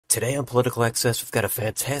Today on Political Access, we've got a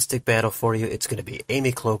fantastic battle for you. It's going to be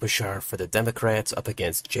Amy Klobuchar for the Democrats up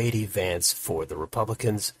against JD Vance for the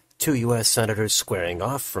Republicans. Two U.S. senators squaring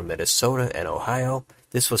off from Minnesota and Ohio.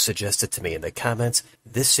 This was suggested to me in the comments.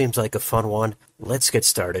 This seems like a fun one. Let's get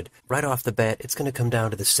started. Right off the bat, it's going to come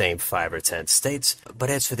down to the same 5 or 10 states. But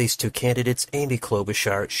as for these two candidates, Amy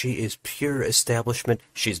Klobuchar, she is pure establishment.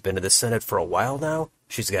 She's been in the Senate for a while now.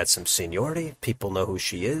 She's got some seniority. People know who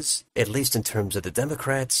she is, at least in terms of the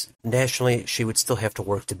Democrats. Nationally, she would still have to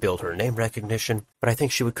work to build her name recognition, but I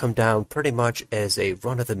think she would come down pretty much as a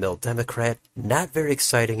run-of-the-mill Democrat. Not very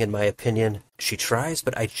exciting in my opinion. She tries,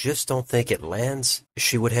 but I just don't think it lands.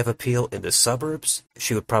 She would have appeal in the suburbs.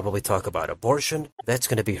 She would probably talk about abortion. That's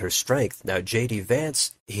going to be her strength. Now, J.D.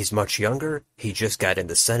 Vance, he's much younger. He just got in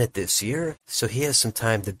the Senate this year, so he has some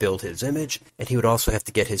time to build his image, and he would also have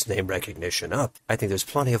to get his name recognition up. I think there's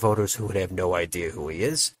plenty of voters who would have no idea who he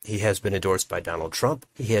is. He has been endorsed by Donald Trump.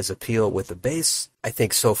 He has appeal with the base. I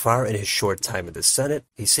think so far in his short time in the Senate,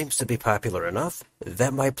 he seems to be popular enough.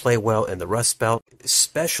 That might play well in the Rust Belt,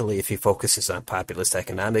 especially if he focuses on populist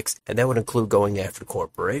economics, and that would include going after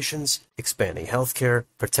corporations, expanding healthcare,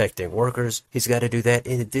 protecting workers. He's got to do that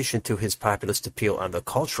in addition to his populist appeal on the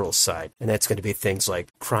cultural side, and that's going to be things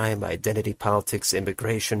like crime, identity politics,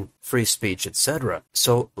 immigration, free speech, etc.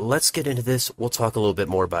 So let's get into this. We'll talk a little bit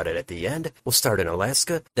more about it at the end. We'll start in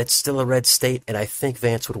Alaska. That's still a red state, and I think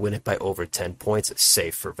Vance would win it by over 10 points.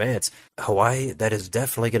 Safe for Vance. Hawaii, that is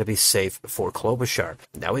definitely going to be safe for Klobuchar.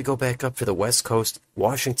 Now we go back up to the West Coast.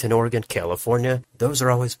 Washington, Oregon, California, those are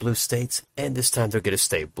always blue states, and this time they're going to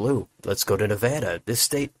stay blue. Let's go to Nevada. This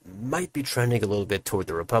state might be trending a little bit toward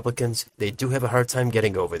the Republicans. They do have a hard time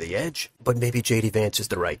getting over the edge, but maybe J.D. Vance is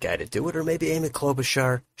the right guy to do it, or maybe Amy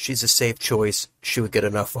Klobuchar. She's a safe choice. She would get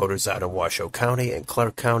enough voters out in Washoe County and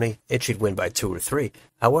Clark County, and she'd win by 2 or 3.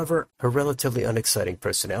 However, her relatively unexciting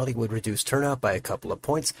personality would reduce turnout by a couple of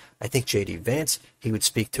points. I think J.D. Vance, he would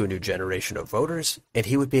speak to a new generation of voters, and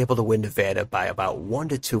he would be able to win Nevada by about 1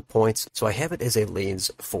 to 2 points, so I have it as a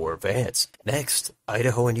leans for Vance. Next,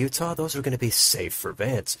 Idaho and Utah, those are going to be safe for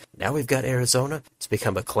Vance. Now we've got Arizona. It's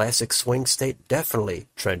become a classic swing state, definitely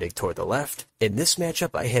trending toward the left. In this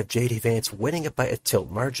matchup, I have J.D. Vance winning it by a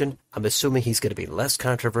tilt margin. I'm assuming he's going to be less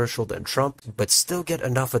controversial than Trump, but still get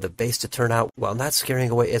enough of the base to turn out while not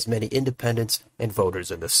scaring away as many independents and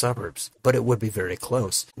voters in the suburbs. But it would be very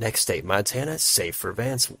close. Next state, Montana, safe for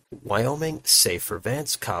Vance. Wyoming, safe for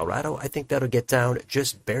Vance. Colorado, I think that'll get down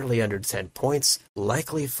just barely under 10 points.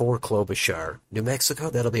 Likely for Klobuchar. New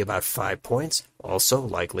Mexico, that'll be about 5 points. Also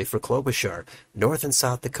likely for Klobuchar. North and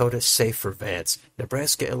South Dakota, safe for Vance.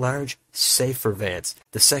 Nebraska at large, safe for Vance.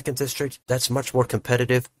 The 2nd District, that's much more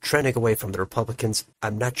competitive, trending away from the Republicans.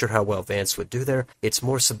 I'm not sure how well Vance would do there. It's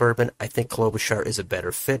more suburban. I think Klobuchar is a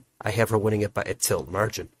better fit. I have her winning it by a tilt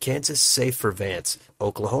margin. Kansas, safe for Vance.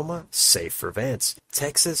 Oklahoma, safe for Vance.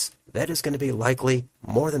 Texas, that is going to be likely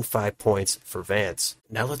more than 5 points for Vance.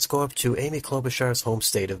 Now let's go up to Amy Klobuchar's home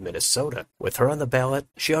state of Minnesota. With her on the ballot,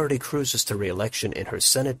 she already cruises to re-election in her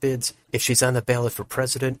Senate bids. If she's on the ballot for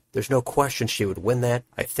president, there's no question she would win that.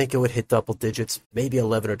 I think it would hit double digits, maybe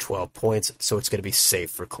 11 or 12 points, so it's going to be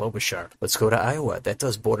safe for Klobuchar. Let's go to Iowa. That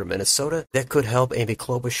does border Minnesota. That could help Amy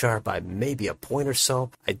Klobuchar by maybe a point or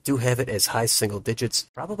so. I do have it as high single digits,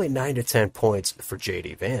 probably 9 to 10 points for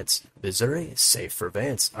J.D. Vance. Missouri, safe for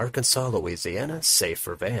Vance. Arkansas, Louisiana, safe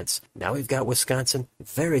for Vance. Now we've got Wisconsin,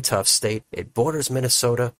 very tough state. It borders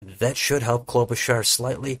Minnesota. That should help Klobuchar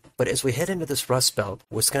slightly, but as we head into this Rust Belt,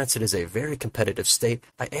 Wisconsin is a very competitive state.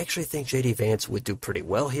 I actually think J.D. Vance would do pretty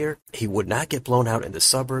well here. He would not get blown out in the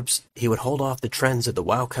suburbs. He would hold off the trends of the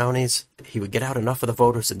wow counties. He would get out enough of the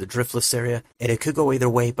voters in the driftless area, and it could go either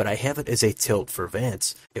way, but I have it as a tilt for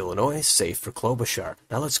Vance. Illinois, safe for Klobuchar.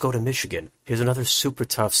 Now let's go to Michigan. Here's another super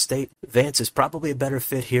tough state. Vance is probably a better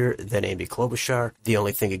fit here than Amy Klobuchar. The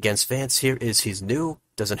only thing against Vance here is he's new,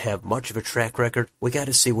 doesn't have much of a track record. We got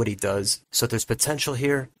to see what he does. So there's potential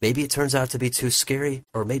here. Maybe it turns out to be too scary,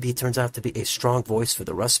 or maybe he turns out to be a strong voice for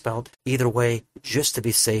the Rust Belt. Either way, just to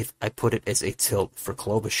be safe, I put it as a tilt for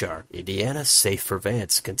Klobuchar. Indiana, safe for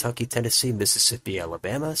Vance. Kentucky, Tennessee, Mississippi,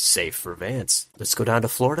 Alabama, safe for Vance. Let's go down to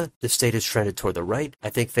Florida. The state is trended toward the right. I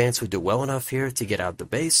think Vance would do well enough here to get out the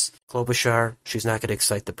base. Klobuchar, she's not going to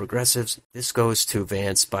excite the progressives. This goes to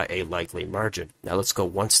Vance by a likely margin. Now let's go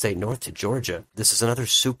one state north to Georgia. This is another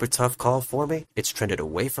super tough call for me. It's trended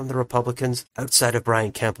away from the Republicans. Outside of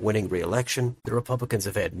Brian Kemp winning re-election, the Republicans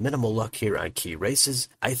have had minimal luck here on key races.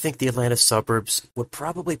 I think the Atlanta suburbs would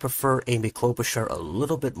probably prefer Amy Klobuchar a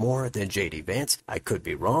little bit more than J.D. Vance. I could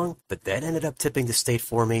be wrong, but that ended up tipping the state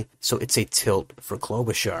for me, so it's a tilt for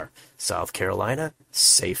Klobuchar. South Carolina,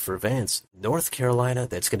 safe for Vance. North Carolina,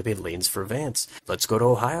 that's going to be leans for Vance. Let's go to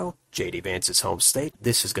Ohio. JD Vance's home state.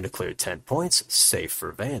 This is going to clear 10 points. Safe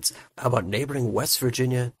for Vance. How about neighboring West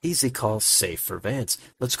Virginia? Easy call. Safe for Vance.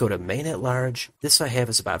 Let's go to Maine at large. This I have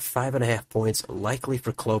is about 5.5 points. Likely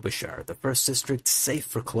for Klobuchar. The 1st district, safe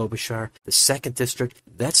for Klobuchar. The 2nd district,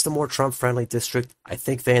 that's the more Trump-friendly district. I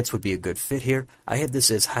think Vance would be a good fit here. I had this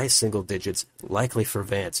as high single digits. Likely for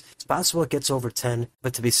Vance. It's possible it gets over 10,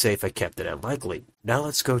 but to be safe, I kept it at likely. Now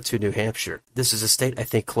let's go to New Hampshire. This is a state I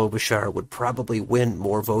think Klobuchar would probably win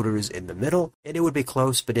more voters in the middle, and it would be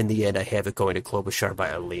close, but in the end I have it going to Klobuchar by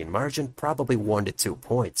a lean margin, probably 1 to 2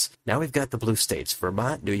 points. Now we've got the blue states,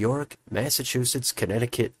 Vermont, New York, Massachusetts,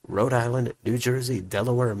 Connecticut, Rhode Island, New Jersey,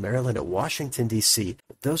 Delaware, Maryland, and Washington, D.C.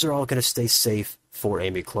 Those are all going to stay safe for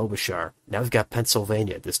Amy Klobuchar. Now we've got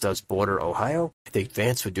Pennsylvania. This does border Ohio. I think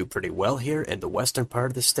Vance would do pretty well here in the western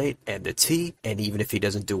part of the state and the T, and even if he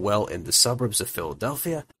doesn't do well in the suburbs of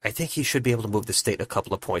Philadelphia, I think he should be able to move the state a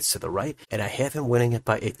couple of points to the right, and I have him winning it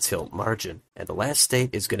by a tilt margin. And the last state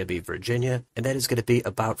is going to be Virginia, and that is going to be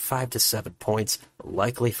about 5 to 7 points,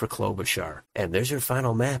 likely for Klobuchar. And there's your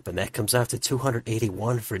final map, and that comes out to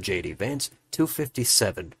 281 for JD Vance,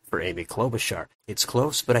 257 for Amy Klobuchar. It's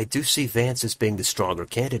close, but I do see Vance as being the stronger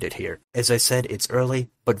candidate here. As I said, it's early,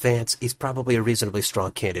 but Vance, he's probably a reasonably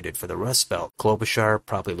strong candidate for the Rust Belt. Klobuchar,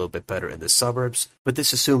 probably a little bit better in the suburbs, but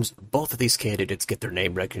this assumes both of these candidates get their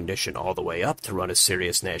name recognition all the way up to run a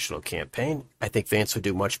serious national campaign. I think Vance would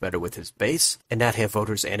do much better with his base and not have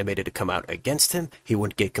voters animated to come out against him. He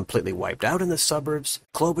wouldn't get completely wiped out in the suburbs.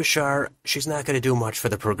 Klobuchar, she's not going to do much for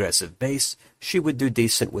the progressive base. She would do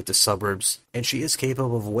decent with the suburbs, and she is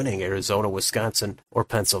capable of winning Arizona, Wisconsin, or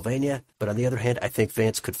Pennsylvania. But on the other hand, I think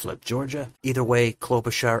Vance could flip Georgia. Either way,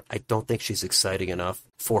 Klobuchar, I don't think she's exciting enough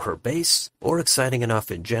for her base, or exciting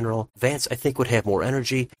enough in general. Vance, I think, would have more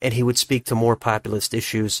energy, and he would speak to more populist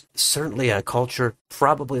issues, certainly on culture,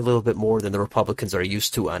 probably a little bit more than the Republicans are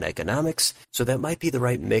used to on economics. So that might be the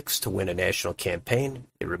right mix to win a national campaign.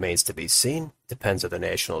 It remains to be seen. Depends on the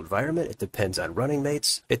national environment. It depends on running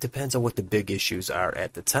mates. It depends on what the big issues are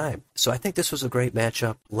at the time. So I think this was a great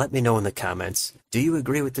matchup. Let me know in the comments. Do you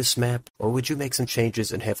agree with this map, or would you make some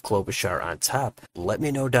changes and have Klobuchar on top? Let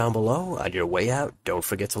me know down below. On your way out, don't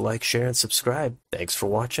forget to like, share, and subscribe. Thanks for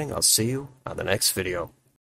watching. I'll see you on the next video.